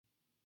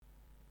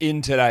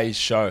In today's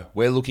show,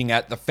 we're looking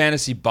at the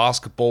fantasy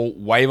basketball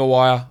waiver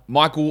wire.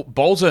 Michael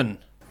Bolton.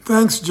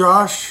 Thanks,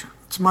 Josh.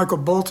 It's Michael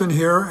Bolton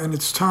here, and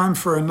it's time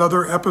for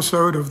another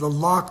episode of the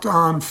Locked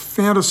On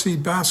Fantasy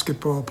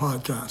Basketball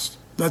Podcast.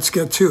 Let's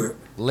get to it.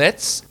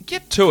 Let's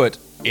get to it,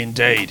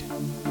 indeed.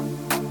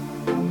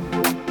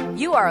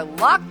 You are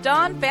Locked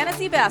On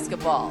Fantasy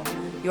Basketball,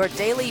 your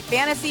daily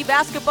fantasy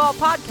basketball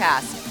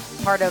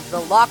podcast, part of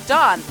the Locked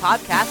On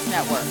Podcast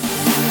Network.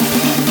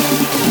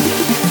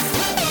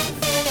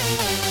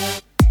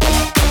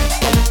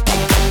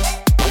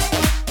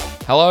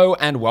 Hello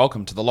and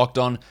welcome to the Locked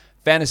On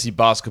Fantasy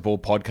Basketball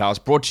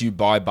Podcast, brought to you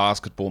by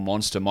Basketball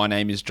Monster. My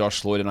name is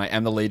Josh Lloyd and I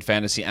am the lead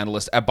fantasy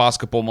analyst at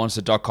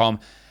basketballmonster.com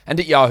and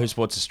at Yahoo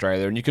Sports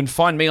Australia. And you can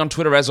find me on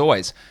Twitter as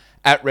always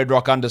at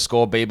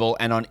redrock_Beeble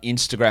and on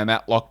Instagram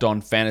at Locked On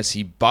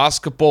Fantasy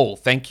Basketball.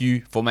 Thank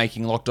you for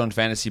making Locked On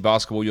Fantasy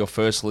Basketball your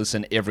first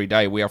listen every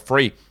day. We are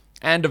free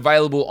and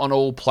available on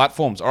all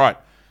platforms. All right,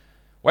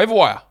 waiver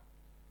wire.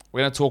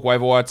 We're going to talk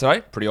waiver wire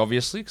today, pretty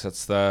obviously,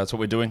 because that's what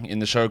we're doing in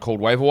the show called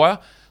Waiver Wire.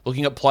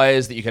 Looking at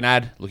players that you can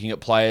add, looking at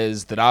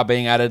players that are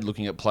being added,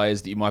 looking at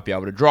players that you might be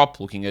able to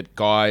drop, looking at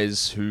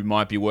guys who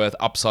might be worth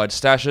upside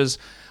stashes,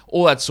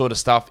 all that sort of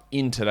stuff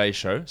in today's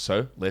show.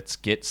 So let's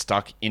get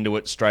stuck into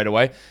it straight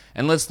away.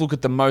 And let's look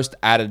at the most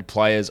added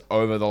players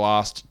over the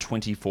last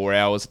 24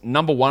 hours.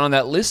 Number one on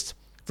that list,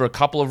 for a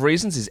couple of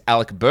reasons, is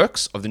Alec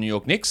Burks of the New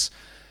York Knicks.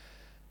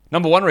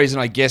 Number one reason,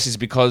 I guess, is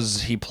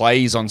because he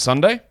plays on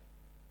Sunday.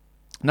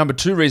 Number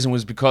two reason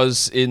was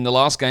because in the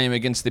last game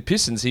against the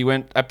Pistons, he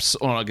went against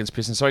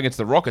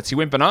the Rockets, he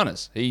went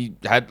bananas.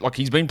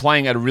 He's been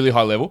playing at a really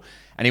high level,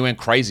 and he went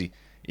crazy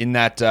in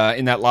that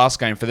last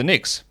game for the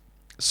Knicks.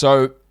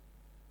 So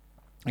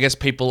I guess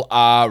people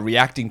are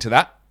reacting to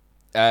that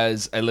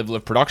as a level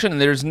of production, and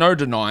there is no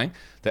denying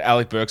that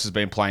Alec Burks has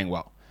been playing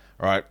well.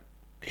 All right,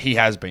 he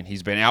has been.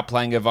 He's been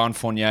outplaying Evan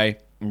Fournier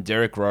and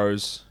Derrick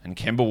Rose and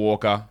Kemba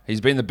Walker. He's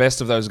been the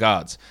best of those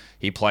guards.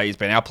 He's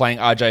been outplaying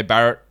RJ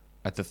Barrett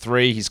at the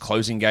three. He's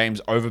closing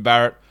games over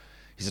Barrett.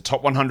 He's a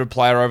top 100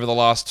 player over the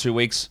last 2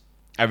 weeks,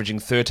 averaging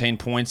 13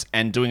 points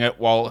and doing it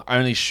while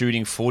only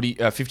shooting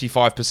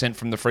 55%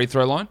 from the free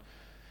throw line.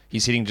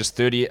 He's hitting just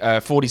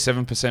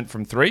 47%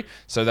 from three.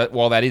 So that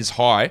while that is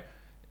high,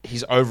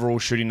 his overall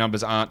shooting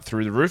numbers aren't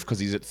through the roof because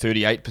he's at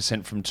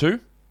 38% from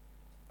two.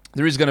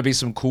 There is going to be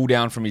some cool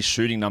down from his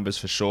shooting numbers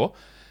for sure.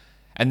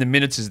 And the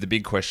minutes is the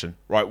big question,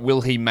 right?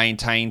 Will he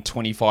maintain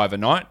 25 a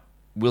night?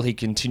 Will he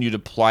continue to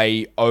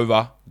play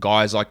over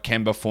guys like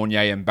Kemba,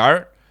 Fournier, and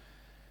Barrett?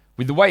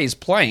 With the way he's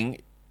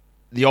playing,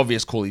 the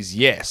obvious call is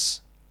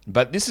yes.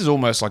 But this is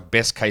almost like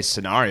best case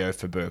scenario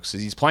for Burks.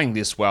 As he's playing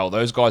this well,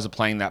 those guys are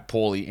playing that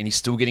poorly, and he's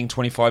still getting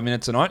 25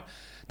 minutes a night.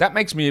 That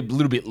makes me a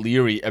little bit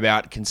leery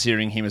about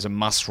considering him as a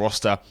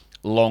must-roster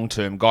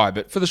long-term guy.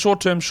 But for the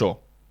short term, sure.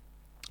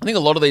 I think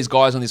a lot of these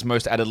guys on this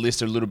most added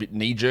list are a little bit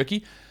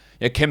knee-jerky.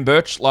 Yeah, Kem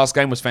Birch, last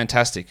game was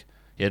fantastic.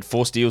 He had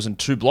 4 steals and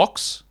 2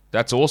 blocks.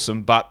 That's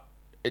awesome, but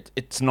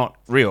it's not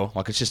real.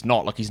 Like, it's just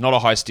not. Like, he's not a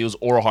high steals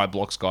or a high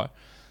blocks guy.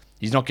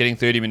 He's not getting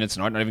 30 minutes a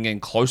night, not even getting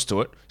close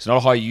to it. He's not a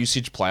high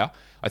usage player.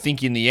 I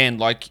think in the end,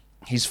 like,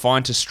 he's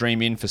fine to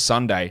stream in for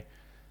Sunday,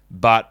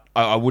 but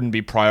I wouldn't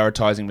be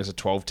prioritizing him as a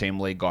 12-team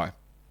league guy.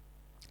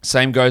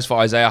 Same goes for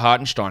Isaiah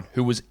Hartenstein,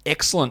 who was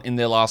excellent in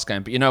their last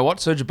game. But you know what?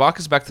 Serge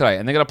Ibaka's back today,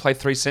 and they're going to play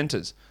 3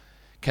 centers.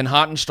 Can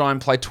Hartenstein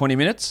play 20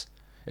 minutes?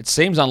 It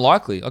seems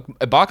unlikely. Like,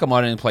 Ibaka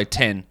might only play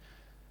 10.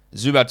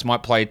 Zubats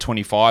might play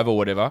 25 or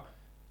whatever.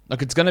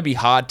 Like, it's going to be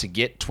hard to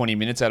get 20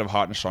 minutes out of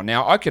Hartenstein.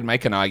 Now, I could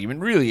make an argument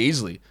really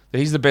easily that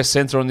he's the best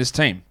center on this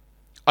team.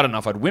 I don't know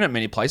if I'd win at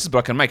many places, but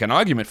I can make an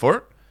argument for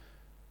it.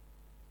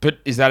 But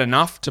is that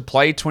enough to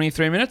play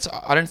 23 minutes?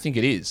 I don't think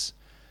it is.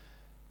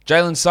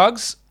 Jalen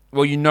Suggs,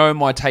 well, you know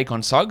my take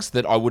on Suggs,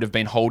 that I would have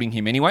been holding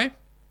him anyway.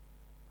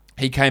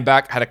 He came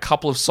back, had a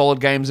couple of solid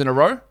games in a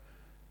row,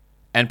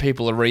 and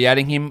people are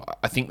re-adding him.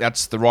 I think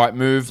that's the right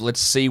move.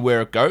 Let's see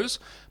where it goes.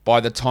 By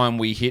the time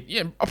we hit,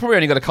 I've probably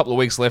only got a couple of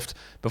weeks left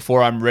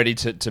before I'm ready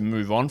to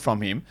move on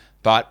from him.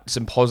 But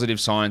some positive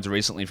signs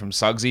recently from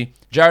Suggsy.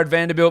 Jared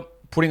Vanderbilt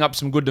putting up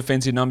some good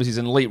defensive numbers. He's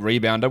an elite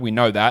rebounder. We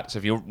know that. So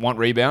if you want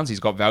rebounds,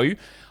 he's got value.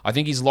 I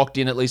think he's locked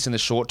in, at least in the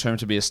short term,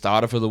 to be a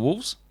starter for the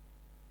Wolves.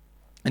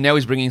 And now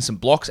he's bringing some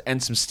blocks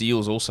and some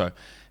steals also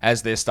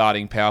as their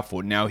starting power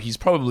forward. Now, he's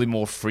probably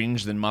more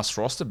fringe than must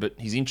roster, but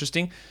he's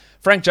interesting.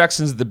 Frank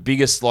Jackson's the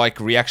biggest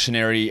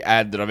reactionary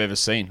ad that I've ever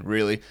seen,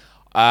 really.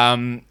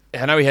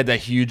 I know he had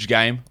that huge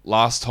game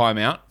last time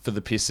out for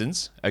the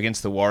Pistons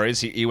against the Warriors.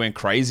 He went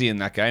crazy in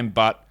that game,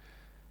 but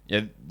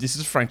yeah, this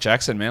is Frank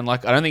Jackson, man.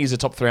 Like, I don't think he's a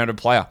top 300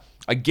 player.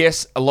 I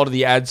guess a lot of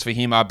the ads for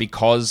him are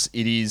because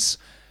it is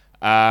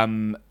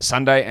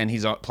Sunday and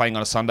he's playing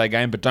on a Sunday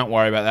game, but don't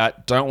worry about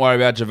that. Don't worry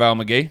about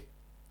JaVale McGee.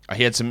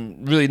 He had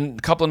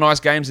a couple of nice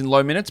games in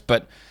low minutes,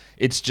 but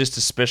it's just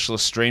a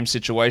specialist stream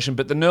situation.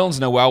 But the Nerlens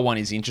Noel one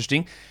is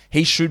interesting.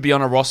 He should be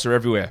on a roster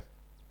everywhere.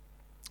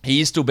 He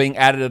is still being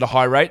added at a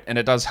high rate, and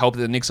it does help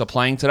that the Knicks are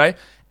playing today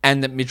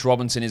and that Mitch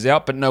Robinson is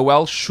out. But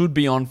Noel should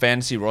be on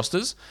fantasy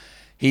rosters.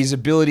 His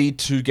ability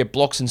to get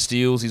blocks and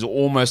steals is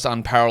almost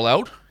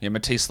unparalleled.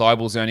 Matisse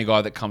Thybulle's the only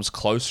guy that comes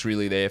close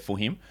really there for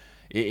him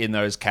in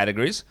those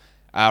categories.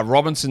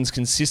 Robinson's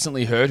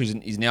consistently hurt.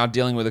 He's now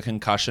dealing with a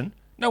concussion.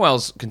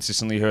 Noel's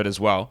consistently hurt as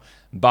well.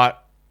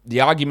 But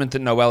the argument that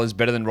Noel is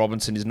better than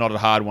Robinson is not a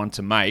hard one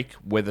to make,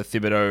 whether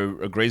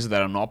Thibodeau agrees with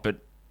that or not.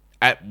 But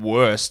at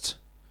worst,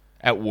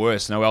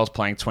 Noel's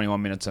playing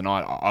 21 minutes a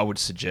night, I would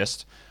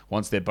suggest,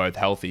 once they're both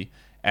healthy.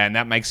 And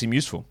that makes him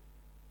useful.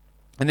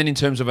 And then in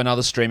terms of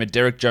another streamer,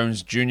 Derek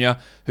Jones Jr.,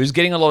 who's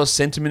getting a lot of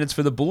center minutes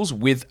for the Bulls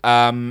with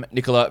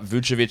Nikola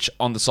Vucevic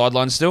on the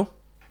sideline still.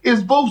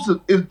 It's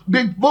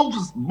Big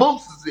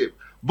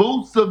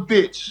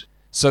Vucevic.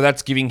 So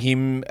that's giving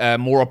him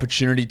more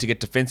opportunity to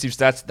get defensive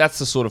stats. That's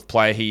the sort of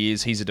player he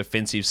is. He's a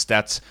defensive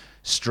stats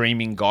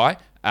streaming guy.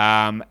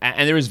 And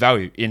there is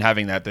value in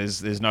having that.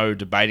 There's no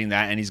debating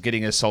that. And he's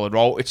getting a solid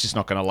role. It's just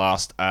not going to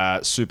last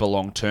super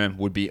long term,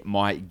 would be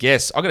my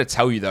guess. I've got to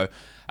tell you, though,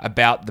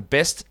 about the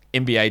best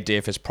NBA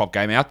DFS prop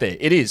game out there.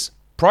 It is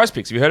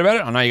PrizePicks. Have you heard about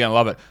it? I know you're going to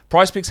love it.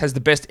 PrizePicks has the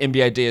best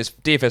NBA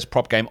DFS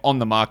prop game on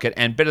the market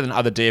and better than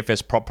other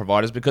DFS prop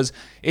providers because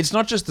it's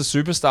not just the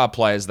superstar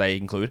players they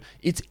include,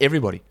 it's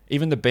everybody.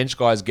 Even the bench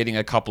guys getting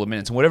a couple of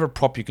minutes. And whatever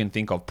prop you can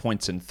think of,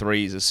 points and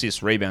threes,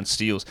 assists, rebounds,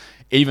 steals,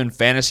 even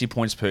fantasy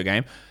points per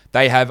game,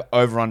 they have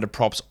over-under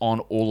props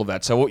on all of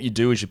that. So what you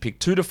do is you pick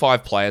 2 to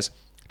 5 players,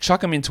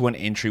 chuck them into an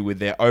entry with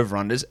their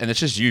over-unders, and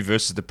it's just you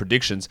versus the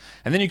predictions,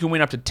 and then you can win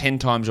up to 10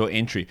 times your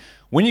entry.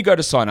 When you go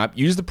to sign up,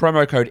 use the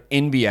promo code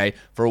NBA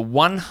for a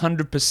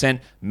 100%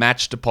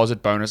 match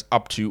deposit bonus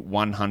up to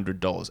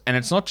 $100. And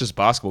it's not just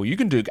basketball. You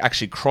can do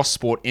actually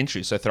cross-sport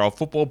entries. So throw a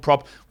football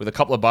prop with a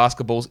couple of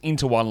basketballs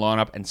into one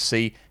lineup and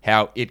see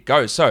how it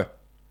goes. So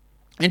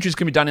entries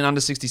can be done in under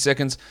 60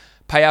 seconds.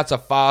 Payouts are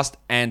fast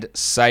and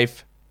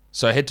safe.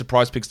 So head to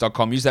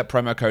prizepicks.com, use that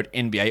promo code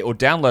NBA, or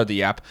download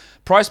the app.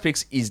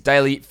 PrizePicks is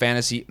daily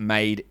fantasy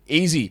made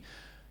easy.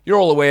 You're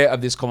all aware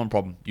of this common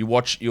problem. You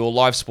watch your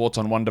live sports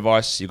on one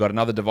device, you've got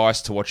another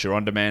device to watch your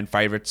on-demand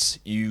favorites,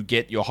 you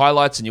get your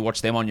highlights and you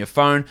watch them on your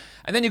phone,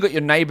 and then you've got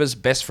your neighbor's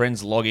best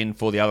friends log in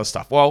for the other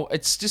stuff. Well,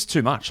 it's just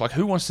too much. Like,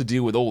 who wants to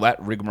deal with all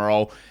that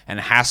rigmarole and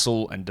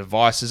hassle and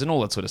devices and all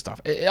that sort of stuff?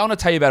 I want to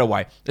tell you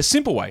about a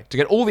simple way to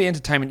get all the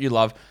entertainment you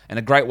love and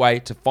a great way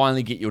to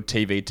finally get your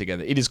TV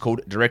together. It is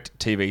called Direct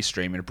TV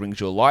Stream, and it brings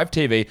your live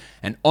TV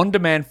and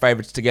on-demand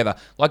favorites together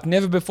like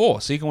never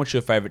before, so you can watch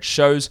your favorite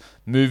shows,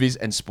 movies,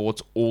 and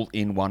sports all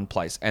in one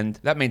place. And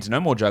that means no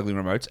more juggling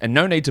remotes and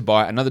no need to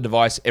buy another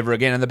device ever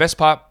again. And the best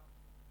part,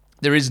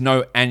 there is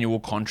no annual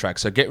contract.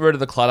 So get rid of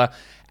the clutter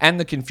and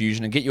the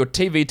confusion and get your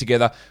TV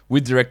together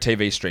with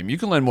DirecTV Stream. You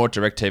can learn more at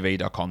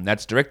directtv.com.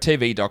 That's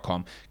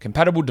directtv.com.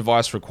 Compatible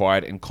device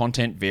required and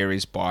content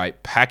varies by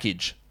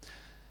package.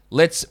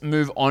 Let's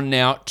move on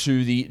now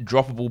to the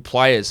droppable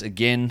players.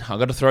 Again, I've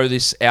got to throw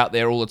this out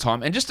there all the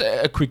time. And just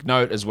a quick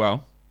note as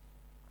well.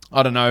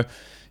 I don't know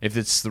if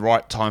it's the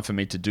right time for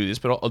me to do this,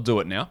 but I'll do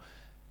it now.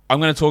 I'm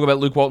going to talk about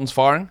Luke Walton's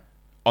firing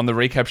on the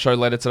recap show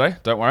later today.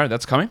 Don't worry,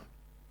 that's coming.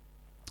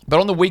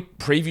 But on the week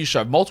preview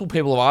show, multiple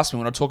people have asked me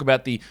when I talk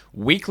about the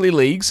weekly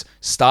leagues,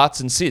 starts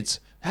and sits.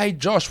 Hey,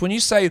 Josh, when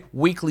you say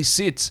weekly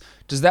sits,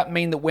 does that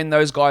mean that when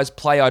those guys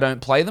play, I don't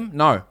play them?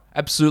 No,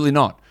 absolutely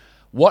not.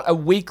 What a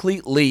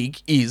weekly league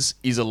is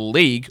a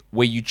league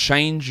where you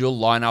change your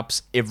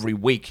lineups every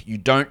week. You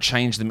don't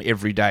change them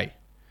every day.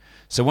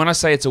 So when I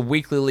say it's a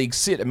weekly league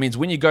sit, it means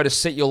when you go to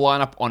set your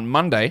lineup on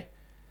Monday,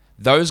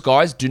 those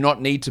guys do not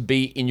need to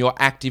be in your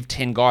active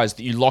 10 guys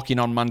that you lock in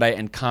on Monday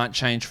and can't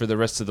change for the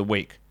rest of the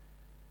week.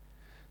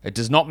 It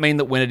does not mean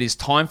that when it is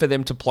time for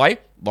them to play,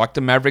 like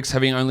the Mavericks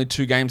having only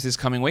 2 games this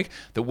coming week,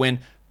 that when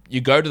you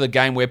go to the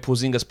game where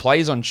Porzingis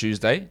plays on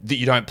Tuesday, that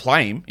you don't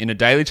play him in a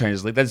daily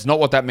changes league. That's not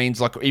what that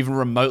means, like even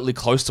remotely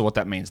close to what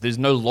that means. There's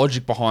no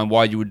logic behind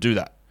why you would do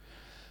that.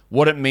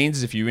 What it means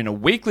is if you're in a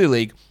weekly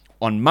league,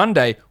 on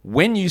Monday,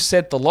 when you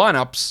set the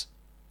lineups,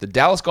 the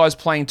Dallas guys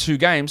playing 2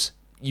 games,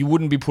 you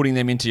wouldn't be putting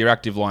them into your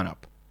active lineup.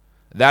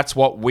 That's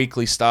what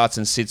weekly starts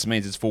and sits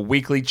means. It's for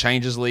weekly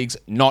changes leagues,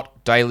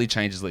 not daily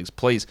changes leagues.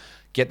 Please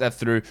get that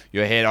through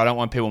your head. I don't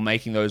want people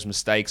making those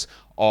mistakes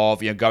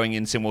of going in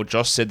and saying, well,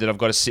 Josh said that I've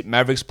got to sit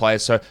Mavericks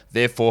players, so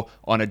therefore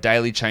on a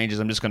daily changes,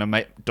 I'm just going to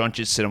make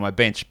Doncic sit on my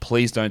bench.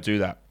 Please don't do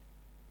that.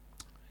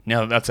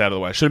 Now that's out of the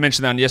way. I should have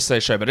mentioned that on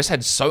yesterday's show, but I just had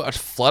a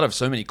flood of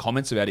so many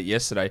comments about it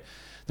yesterday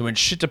that went,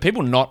 shit, do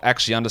people not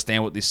actually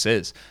understand what this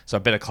says? So I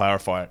better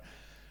clarify it.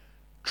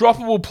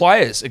 Droppable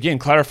players. Again,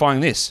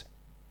 clarifying this.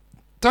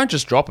 Don't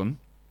just drop them.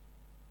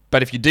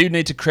 But if you do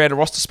need to create a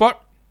roster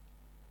spot,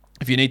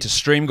 if you need to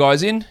stream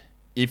guys in,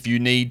 if you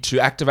need to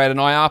activate an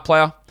IR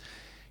player,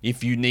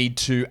 if you need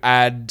to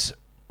add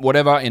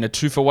whatever in a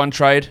 2-for-1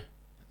 trade,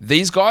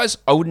 these guys,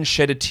 I wouldn't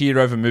shed a tear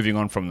over moving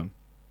on from them.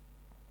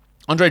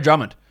 Andre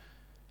Drummond.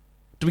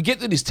 Do we get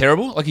that he's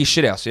terrible? Like he's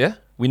shithouse, yeah?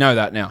 We know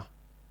that now.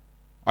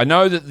 I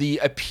know that the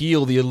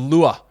appeal, the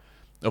allure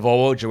of,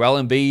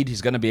 Joel Embiid,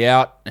 he's going to be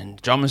out,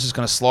 and Drummond's just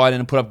going to slide in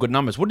and put up good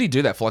numbers. What did he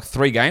do that for, like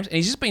 3 games? And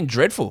he's just been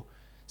dreadful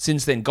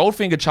since then.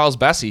 Goldfinger Charles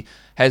Bassey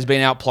has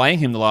been out playing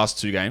him the last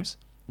 2 games.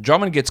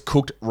 Drummond gets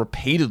cooked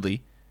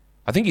repeatedly,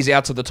 I think he's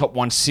out to the top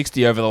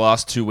 160 over the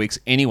last 2 weeks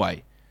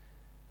anyway.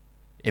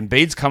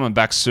 Embiid's coming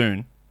back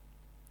soon.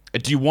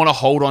 Do you want to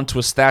hold on to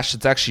a stash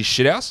that's actually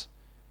shithouse?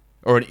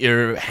 Or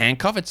a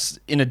handcuff? It's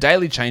in a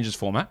daily changes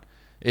format.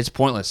 It's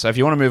pointless. So if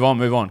you want to move on,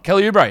 move on.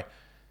 Kelly Oubre.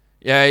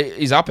 Yeah,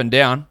 he's up and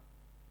down.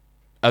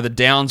 Are the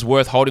downs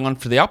worth holding on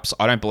for the ups?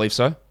 I don't believe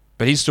so.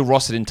 But he's still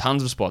rostered in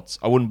tons of spots.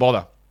 I wouldn't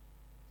bother.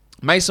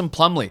 Mason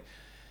Plumlee.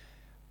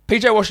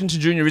 PJ Washington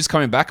Jr. is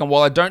coming back, and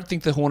while I don't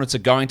think the Hornets are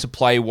going to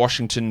play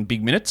Washington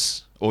big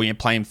minutes, or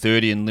play him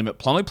 30 and limit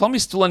Plumlee,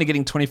 Plumlee's still only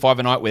getting 25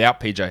 a night without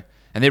PJ.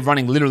 And they're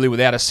running literally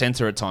without a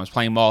center at times,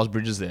 playing Miles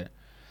Bridges there.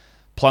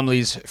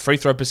 Plumlee's free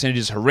throw percentage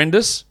is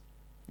horrendous.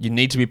 You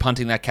need to be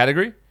punting that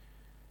category.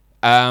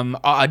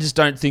 I just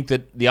don't think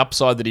that the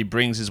upside that he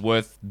brings is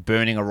worth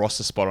burning a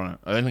roster spot on it.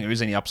 I don't think there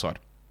is any upside.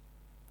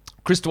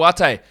 Chris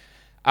Duarte.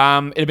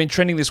 It had been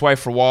trending this way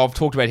for a while. I've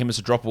talked about him as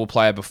a droppable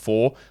player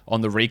before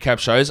on the recap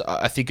shows.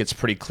 I think it's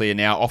pretty clear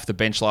now. Off the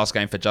bench last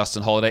game for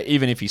Justin Holiday,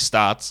 even if he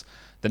starts,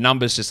 the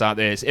numbers just aren't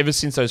there. Ever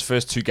since those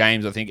first 2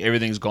 games, I think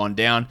everything's gone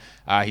down.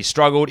 He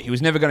struggled. He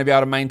was never going to be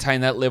able to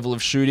maintain that level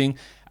of shooting.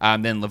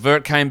 Then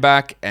LeVert came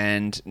back,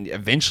 and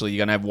eventually you're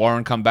going to have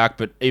Warren come back.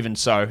 But even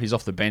so, he's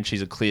off the bench.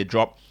 He's a clear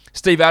drop.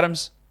 Steve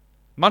Adams,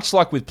 much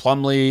like with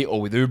Plumlee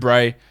or with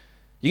Oubre,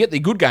 you get the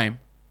good game,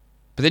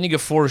 but then you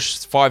get 4 or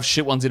 5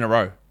 shit ones in a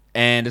row.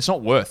 And it's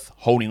not worth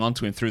holding on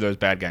to him through those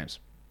bad games.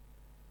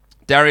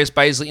 Darius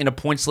Bazley in a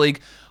points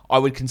league, I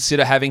would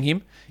consider having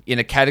him. In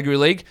a category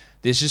league,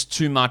 there's just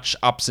too much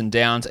ups and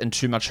downs and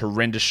too much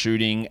horrendous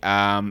shooting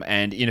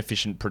and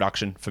inefficient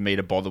production for me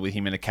to bother with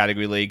him in a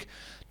category league.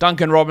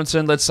 Duncan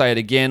Robinson, let's say it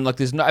again.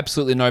 There's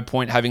absolutely no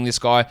point having this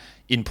guy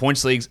in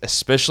points leagues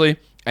especially,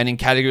 and in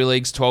category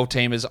leagues,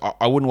 12-teamers,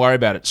 I wouldn't worry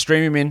about it.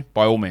 Stream him in,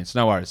 by all means,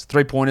 no worries.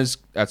 3-pointers,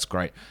 that's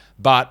great.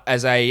 But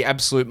as a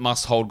absolute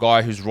must-hold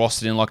guy who's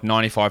rostered in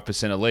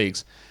 95% of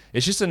leagues,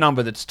 it's just a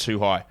number that's too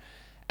high.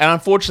 And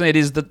unfortunately, it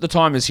is the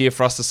time is here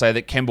for us to say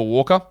that Kemba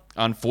Walker,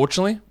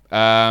 unfortunately,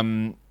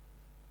 I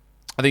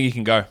think he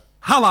can go.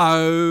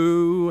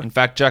 Hello. In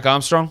fact, Jack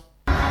Armstrong.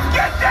 Get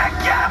that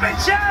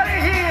garbage out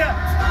of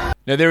here.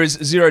 Now, there is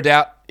zero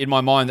doubt in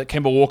my mind that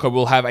Kemba Walker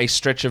will have a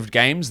stretch of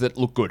games that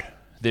look good.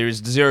 There is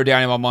zero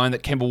doubt in my mind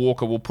that Kemba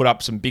Walker will put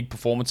up some big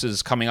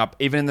performances coming up,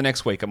 even in the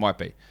next week, it might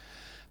be.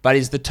 But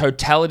is the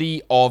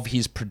totality of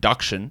his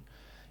production,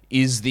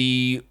 is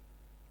the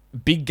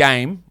big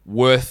game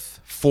worth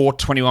 4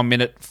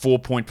 21-minute,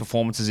 4-point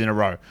performances in a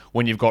row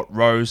when you've got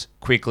Rose,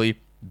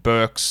 Quickly,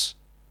 Burks,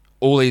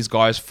 all these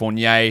guys,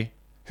 Fournier,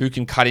 who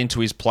can cut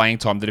into his playing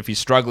time, that if he's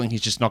struggling,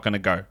 he's just not going to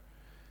go.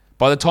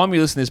 By the time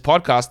you listen to this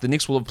podcast, the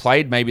Knicks will have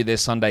played maybe their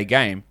Sunday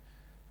game,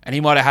 and he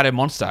might have had a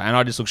monster, and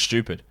I just look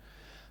stupid.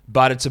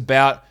 But it's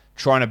about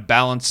trying to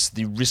balance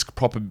the risk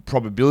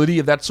probability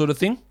of that sort of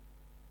thing,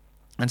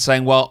 and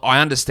saying, well, I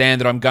understand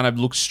that I'm going to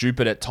look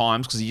stupid at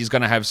times because he's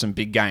going to have some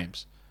big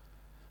games.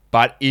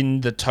 But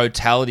in the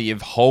totality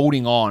of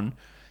holding on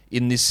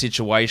in this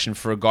situation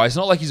for a guy, it's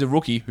not like he's a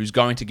rookie who's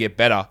going to get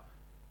better.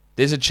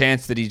 There's a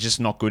chance that he's just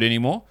not good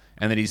anymore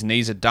and that his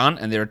knees are done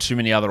and there are too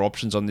many other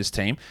options on this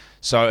team.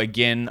 So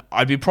again,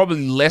 I'd be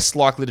probably less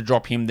likely to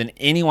drop him than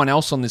anyone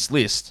else on this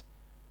list,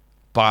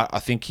 but I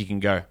think he can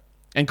go.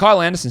 And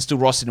Kyle Anderson's still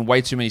rostered in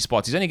way too many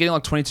spots. He's only getting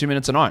 22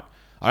 minutes a night.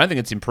 I don't think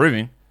it's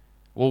improving.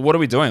 Well, what are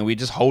we doing? We're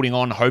just holding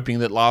on, hoping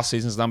that last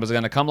season's numbers are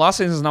going to come. Last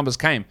season's numbers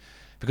came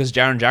because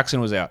Jaren Jackson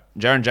was out.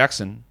 Jaren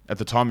Jackson, at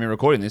the time we're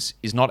recording this,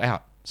 is not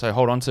out. So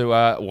hold on to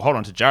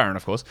Jaren,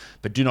 of course,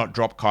 but do not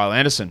drop Kyle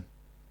Anderson.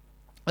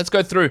 Let's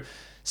go through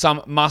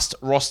some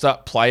must-roster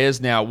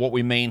players. Now, what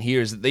we mean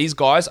here is that these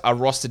guys are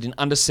rostered in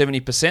under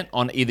 70%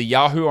 on either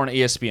Yahoo or on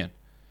ESPN.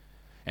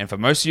 And for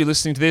most of you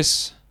listening to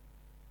this,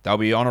 they'll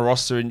be on a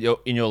roster in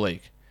your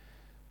league.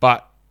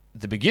 But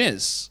the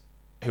beginners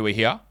who are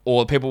here,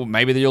 or people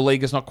maybe that your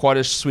league is not quite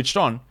as switched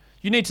on,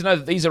 you need to know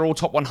that these are all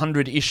top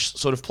 100-ish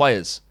sort of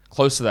players,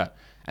 close to that,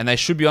 and they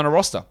should be on a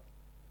roster.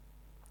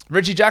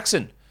 Reggie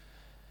Jackson,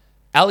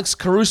 Alex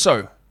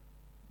Caruso,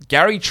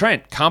 Gary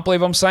Trent, can't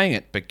believe I'm saying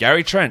it, but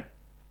Gary Trent,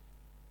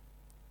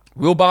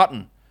 Will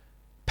Barton,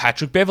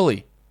 Patrick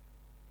Beverley,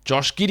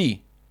 Josh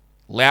Giddey,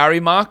 Lauri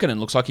Markkanen,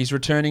 looks like he's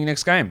returning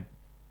next game,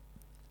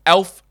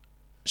 Alf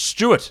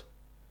Stewart.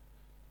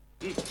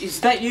 Is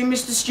that you,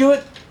 Mr.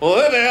 Stewart? Well,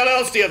 who the hell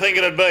else do you think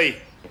it'd be?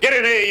 Get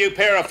in here, you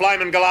pair of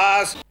flaming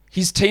galahs.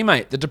 His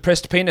teammate, the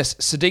depressed penis,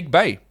 Sadiq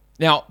Bey.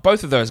 Now,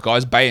 both of those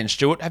guys, Bey and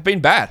Stewart, have been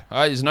bad.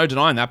 There's no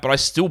denying that, but I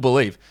still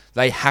believe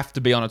they have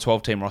to be on a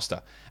 12-team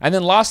roster. And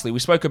then lastly, we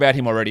spoke about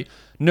him already,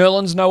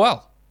 Nerlens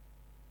Noel.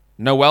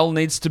 Noel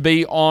needs to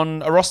be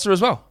on a roster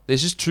as well.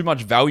 There's just too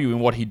much value in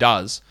what he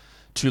does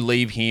to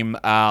leave him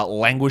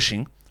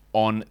languishing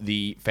on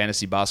the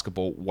fantasy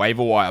basketball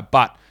waiver wire.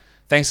 But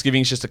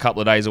Thanksgiving's just a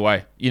couple of days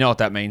away. You know what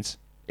that means.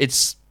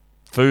 It's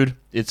food,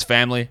 it's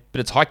family, but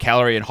it's high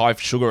calorie and high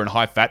sugar and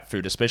high fat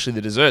food, especially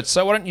the desserts.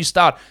 So why don't you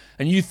start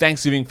a new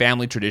Thanksgiving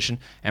family tradition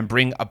and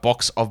bring a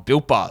box of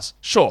Built Bars?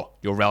 Sure,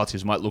 your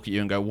relatives might look at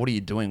you and go, what are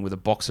you doing with a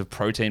box of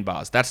protein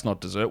bars? That's not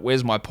dessert.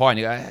 Where's my pie? And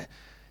you go,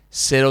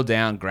 settle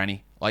down,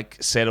 granny.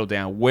 Settle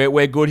down.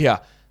 We're good here.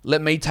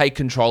 let me take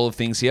control of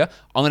things here.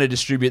 I'm going to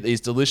distribute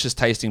these delicious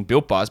tasting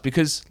Built Bars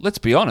because, let's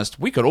be honest,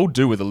 we could all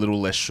do with a little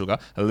less sugar,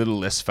 a little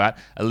less fat,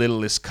 a little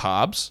less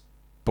carbs.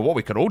 But what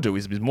we could all do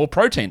is more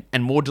protein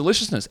and more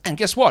deliciousness. And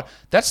guess what?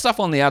 That stuff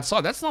on the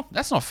outside, that's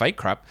not fake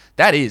crap.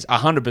 That is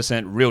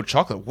 100% real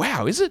chocolate.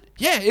 Wow, is it?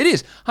 Yeah, it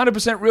is.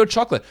 100% real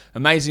chocolate.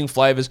 Amazing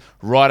flavors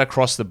right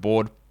across the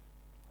board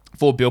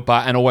for Built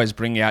Bar, and always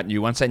bring out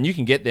new ones. And you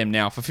can get them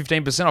now for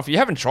 15% off. If you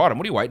haven't tried them,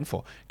 what are you waiting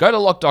for? Go to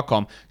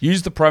lock.com,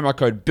 use the promo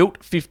code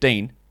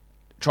BUILT15.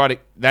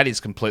 That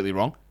is completely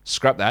wrong.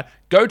 Scrap that.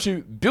 Go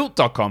to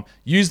built.com,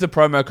 use the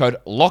promo code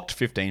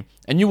LOCKED15,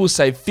 and you will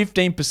save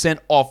 15%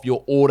 off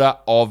your order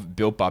of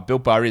Built Bar.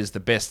 Built Bar is the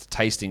best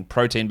tasting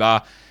protein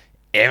bar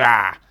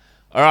ever.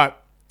 All right,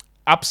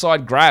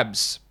 upside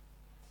grabs.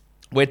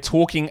 We're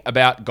talking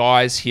about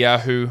guys here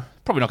who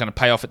probably not going to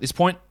pay off at this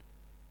point.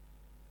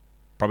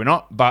 Probably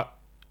not, but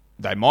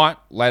they might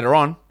later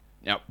on.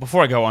 Now,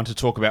 before I go on to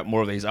talk about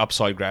more of these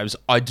upside grabs,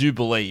 I do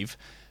believe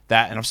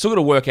that, and I've still got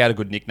to work out a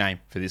good nickname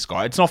for this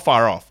guy. It's not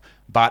far off.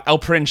 But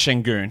Alperen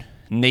Şengün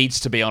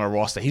needs to be on a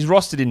roster. He's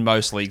rostered in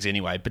most leagues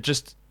anyway, but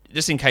just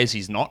in case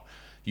he's not,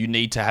 you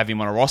need to have him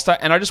on a roster.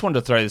 And I just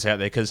wanted to throw this out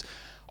there because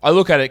I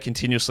look at it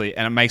continuously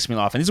and it makes me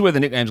laugh. And this is where the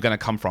nickname's going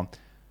to come from.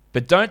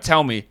 But don't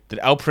tell me that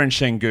Alperen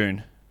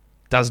Şengün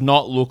does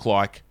not look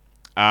like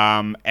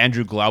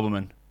Andrew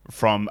Glauberman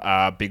from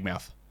Big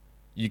Mouth.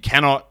 You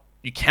cannot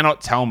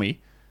tell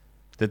me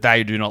that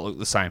they do not look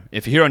the same.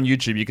 If you're here on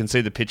YouTube, you can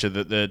see the picture,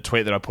 the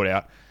tweet that I put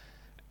out.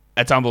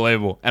 It's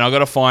unbelievable. And I've got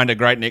to find a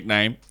great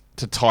nickname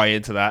to tie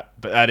into that.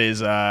 But that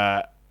is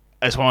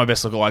it's one of my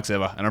best lookalikes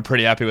ever. And I'm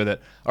pretty happy with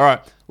it. All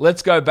right,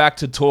 let's go back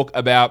to talk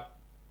about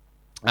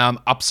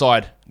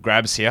upside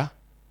grabs here.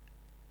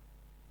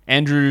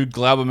 Andrew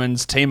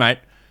Glauberman's teammate,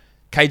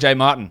 KJ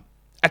Martin.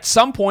 At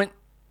some point,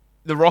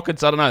 the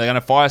Rockets, I don't know, they're going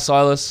to fire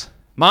Silas.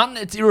 Martin,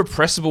 it's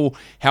irrepressible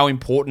how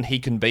important he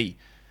can be.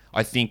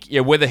 I think,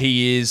 whether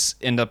he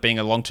end up being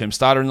a long-term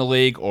starter in the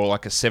league or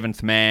like a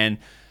seventh man,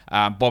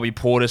 Bobby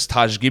Portis,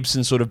 Taj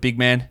Gibson sort of big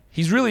man.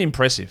 He's really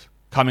impressive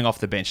coming off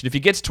the bench. And if he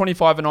gets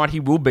 25 a night, he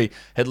will be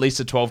at least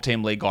a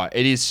 12-team league guy.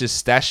 It is just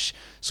stash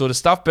sort of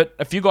stuff, but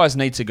a few guys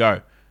need to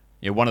go.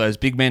 One of those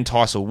big men,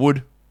 Tyson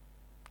Wood,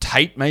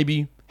 Tate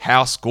maybe,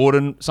 House,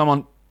 Gordon,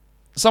 someone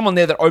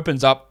there that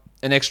opens up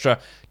an extra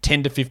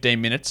 10 to 15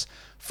 minutes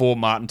for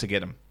Martin to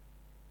get him.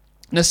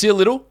 Nasir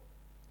Little,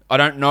 I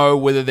don't know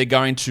whether they're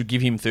going to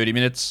give him 30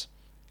 minutes.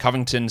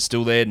 Covington's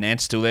still there,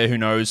 Nance still there. Who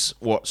knows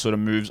what sort of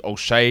moves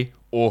O'Shea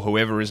or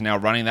whoever is now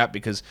running that,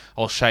 because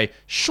O'Shea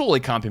surely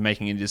can't be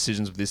making any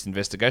decisions with this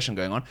investigation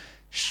going on.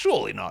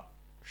 Surely not.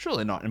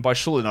 Surely not. And by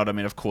surely not, I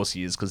mean, of course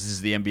he is, because this is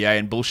the NBA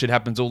and bullshit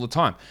happens all the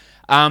time.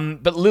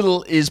 But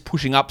Little is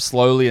pushing up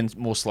slowly and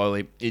more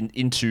slowly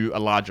into a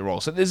larger role.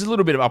 So there's a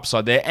little bit of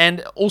upside there.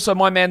 And also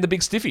my man, the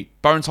big stiffy,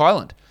 Bones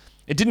Highland.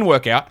 It didn't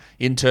work out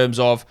in terms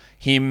of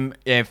him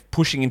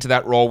pushing into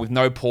that role with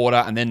no Porter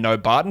and then no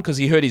Barton, because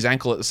he hurt his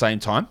ankle at the same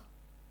time.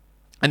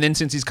 And then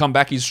since he's come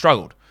back, he's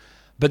struggled.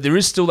 But there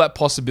is still that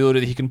possibility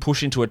that he can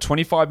push into a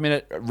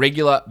 25-minute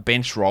regular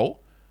bench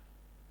role,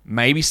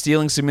 maybe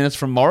stealing some minutes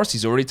from Morris.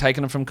 He's already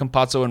taken them from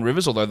Campazzo and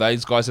Rivers, although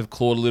those guys have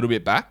clawed a little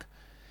bit back.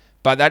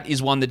 But that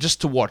is one that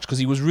just to watch, because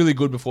he was really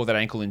good before that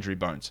ankle injury,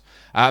 Bones.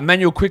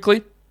 Manuel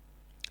quickly,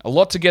 a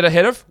lot to get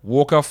ahead of.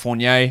 Walker,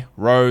 Fournier,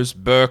 Rose,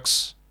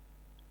 Burks.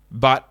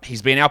 But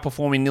he's been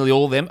outperforming nearly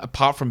all of them,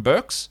 apart from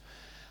Burks.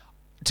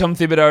 Tom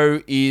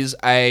Thibodeau is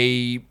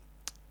I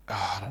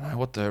don't know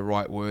what the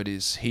right word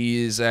is.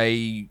 He is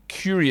a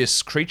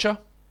curious creature.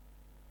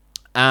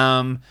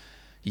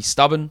 He's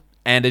stubborn,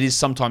 and it is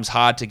sometimes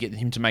hard to get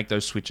him to make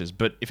those switches.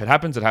 But if it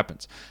happens, it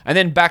happens. And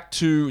then back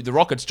to the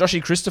Rockets,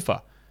 Joshie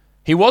Christopher.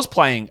 He was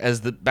playing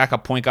as the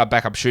backup point guard,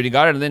 backup shooting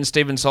guard, and then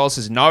Steven Silas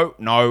says, no,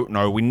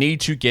 we need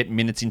to get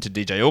minutes into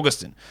DJ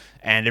Augustin.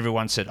 And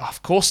everyone said,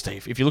 of course,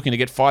 Steve, if you're looking to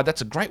get fired,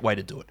 that's a great way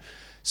to do it.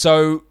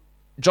 So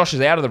Josh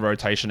is out of the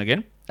rotation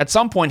again. At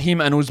some point,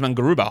 him and Usman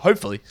Garuba,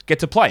 hopefully, get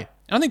to play.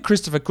 And I think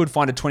Christopher could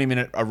find a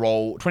 20-minute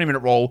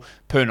role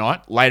per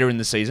night later in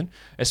the season,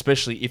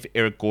 especially if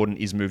Eric Gordon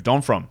is moved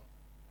on from.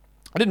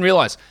 I didn't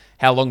realize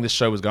how long this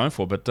show was going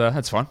for, but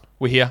that's fine.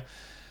 We're here.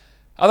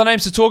 Other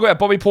names to talk about.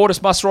 Bobby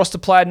Portis, must roster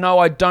player. No,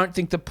 I don't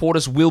think that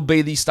Portis will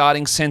be the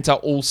starting center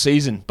all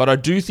season. But I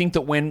do think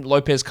that when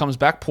Lopez comes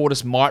back,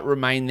 Portis might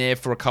remain there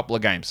for a couple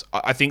of games.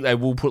 I think they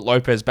will put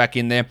Lopez back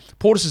in there.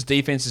 Portis'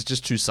 defense is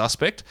just too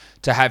suspect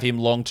to have him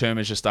long-term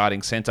as your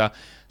starting center.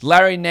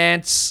 Larry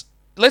Nance,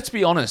 let's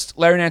be honest.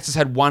 Larry Nance has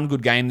had one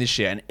good game this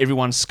year, and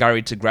everyone's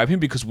scurried to grab him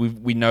because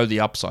we know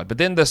the upside. But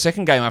then the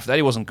second game after that,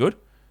 he wasn't good.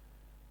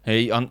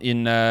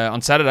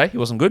 On Saturday, he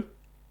wasn't good.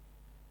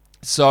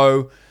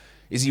 So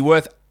is he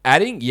worth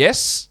adding?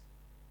 Yes.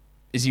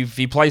 If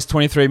he plays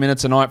 23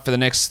 minutes a night for the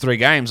next 3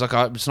 games,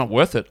 it's not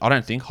worth it, I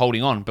don't think,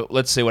 holding on. But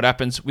let's see what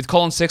happens. With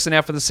Colin Sexton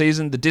out for the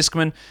season, the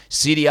Discman,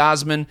 C.D.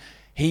 Osman,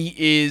 he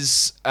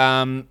is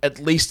at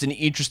least an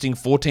interesting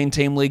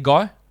 14-team league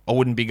guy. I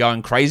wouldn't be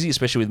going crazy,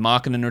 especially with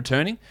Markkanen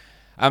returning.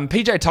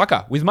 PJ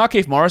Tucker, with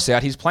Markieff Morris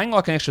out, he's playing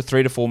like an extra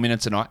 3 to 4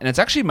 minutes a night, and it's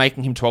actually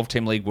making him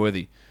 12-team league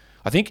worthy.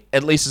 I think,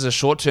 at least as a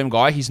short-term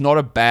guy, he's not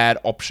a bad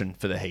option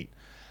for the Heat.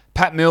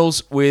 Pat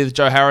Mills with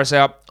Joe Harris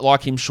out,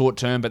 like him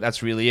short-term, but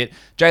that's really it.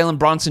 Jalen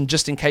Brunson,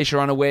 just in case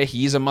you're unaware,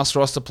 he is a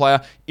must-roster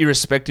player,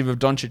 irrespective of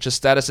Doncic's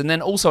status. And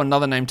then also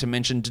another name to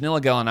mention, Danilo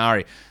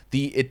Gallinari,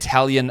 the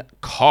Italian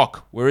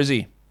cock. Where is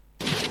he?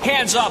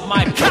 Hands off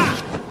my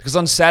cock! Because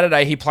on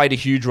Saturday, he played a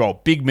huge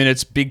role. Big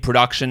minutes, big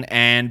production,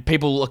 and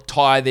people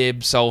tie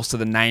themselves to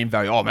the name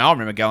value. Oh, man, I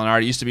remember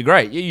Gallinari used to be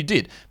great. Yeah, you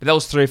did. But that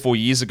was 3 or 4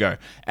 years ago.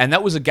 And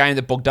that was a game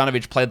that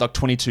Bogdanovic played like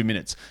 22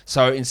 minutes.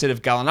 So instead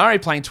of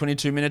Gallinari playing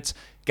 22 minutes,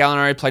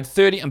 Gallinari played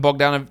 30 and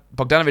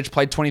Bogdanovic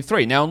played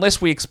 23. Now, unless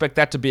we expect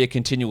that to be a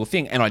continual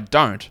thing, and I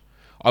don't,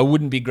 I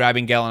wouldn't be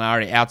grabbing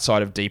Gallinari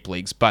outside of deep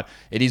leagues, but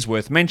it is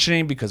worth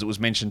mentioning because it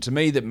was mentioned to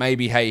me that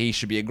maybe, hey, he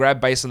should be a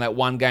grab based on that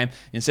one game.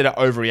 Instead of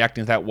overreacting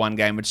to that one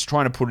game, we're just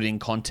trying to put it in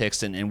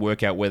context and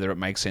work out whether it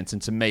makes sense.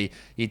 And to me,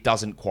 it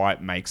doesn't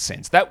quite make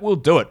sense. That will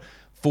do it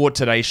for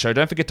today's show.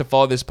 Don't forget to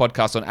follow this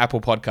podcast on Apple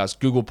Podcasts,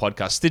 Google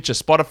Podcasts, Stitcher,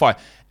 Spotify,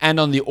 and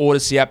on the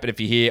Odyssey app. But if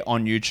you're here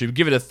on YouTube,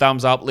 give it a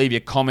thumbs up, leave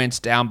your comments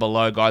down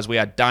below, guys. We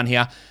are done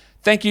here.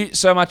 Thank you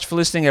so much for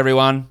listening,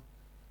 everyone.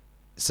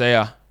 See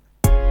ya.